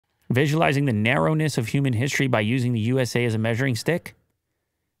Visualizing the narrowness of human history by using the USA as a measuring stick.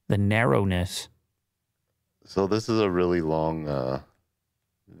 The narrowness. So this is a really long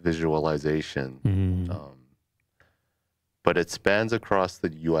visualization. But it spans across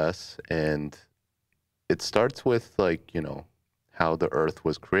the U.S. and it starts with, like, you know, how the Earth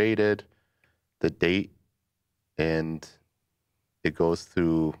was created, the date, and it goes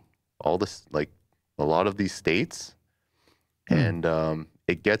through all this, like, a lot of these states. And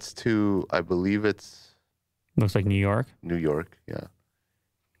it gets to, I believe it's... Looks like New York. New York, yeah.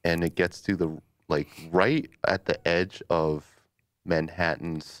 And it gets to the, like, right at the edge of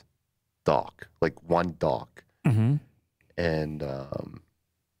Manhattan's dock, like one dock. And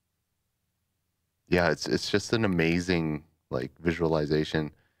yeah, it's just an amazing, like,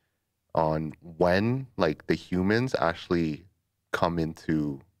 visualization on when, like, the humans actually come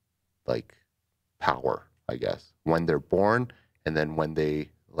into, like, power, I guess, when they're born, and then when they,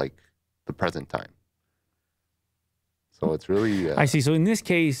 like, the present time. So it's really I see. So in this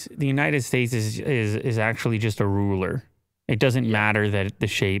case, the United States is actually just a ruler. It doesn't matter that the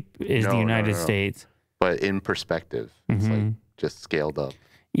shape is the United States. But in perspective, it's like just scaled up.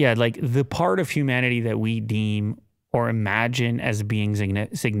 Yeah, like the part of humanity that we deem or imagine as being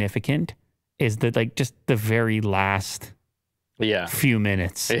significant is that, like, just the very last few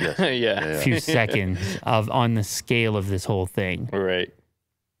minutes, few seconds of on the scale of this whole thing. Right.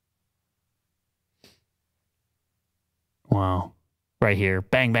 Wow. Right here.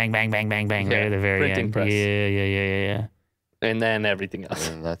 Bang, bang, bang, bang, bang, bang. Right at the very end. Press. Yeah. And then everything else.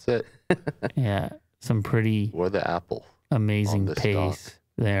 And that's it. Yeah. Some pretty Or the apple. Amazing pace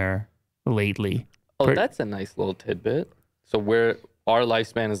there lately. Oh, that's a nice little tidbit. So where our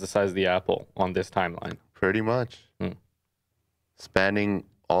lifespan is the size of the apple on this timeline. Pretty much. Spanning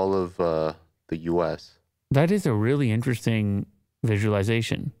all of the U.S. That is a really interesting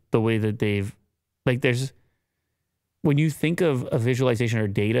visualization. The way that they've, like, there's, when you think of a visualization or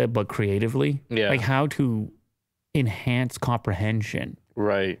data, but creatively, like how to enhance comprehension.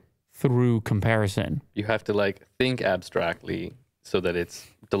 Right. Through comparison. You have to, like, think abstractly so that it's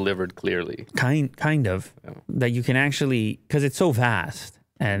delivered clearly. Kind of. Yeah. That you can actually, because it's so vast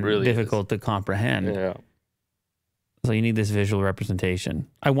and really difficult to comprehend. Yeah. So you need this visual representation.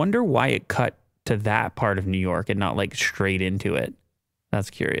 I wonder why it cut to that part of New York and not, like, straight into it. That's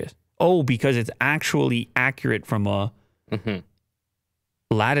curious. Oh, because it's actually accurate from a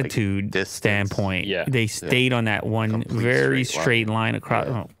latitude standpoint. Yeah. They stayed on that one very straight line across.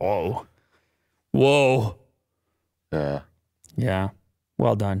 Yeah. Whoa. Yeah.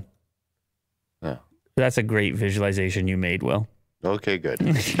 Well done. Yeah. That's a great visualization you made, Will. Okay, good.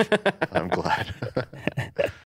 I'm glad.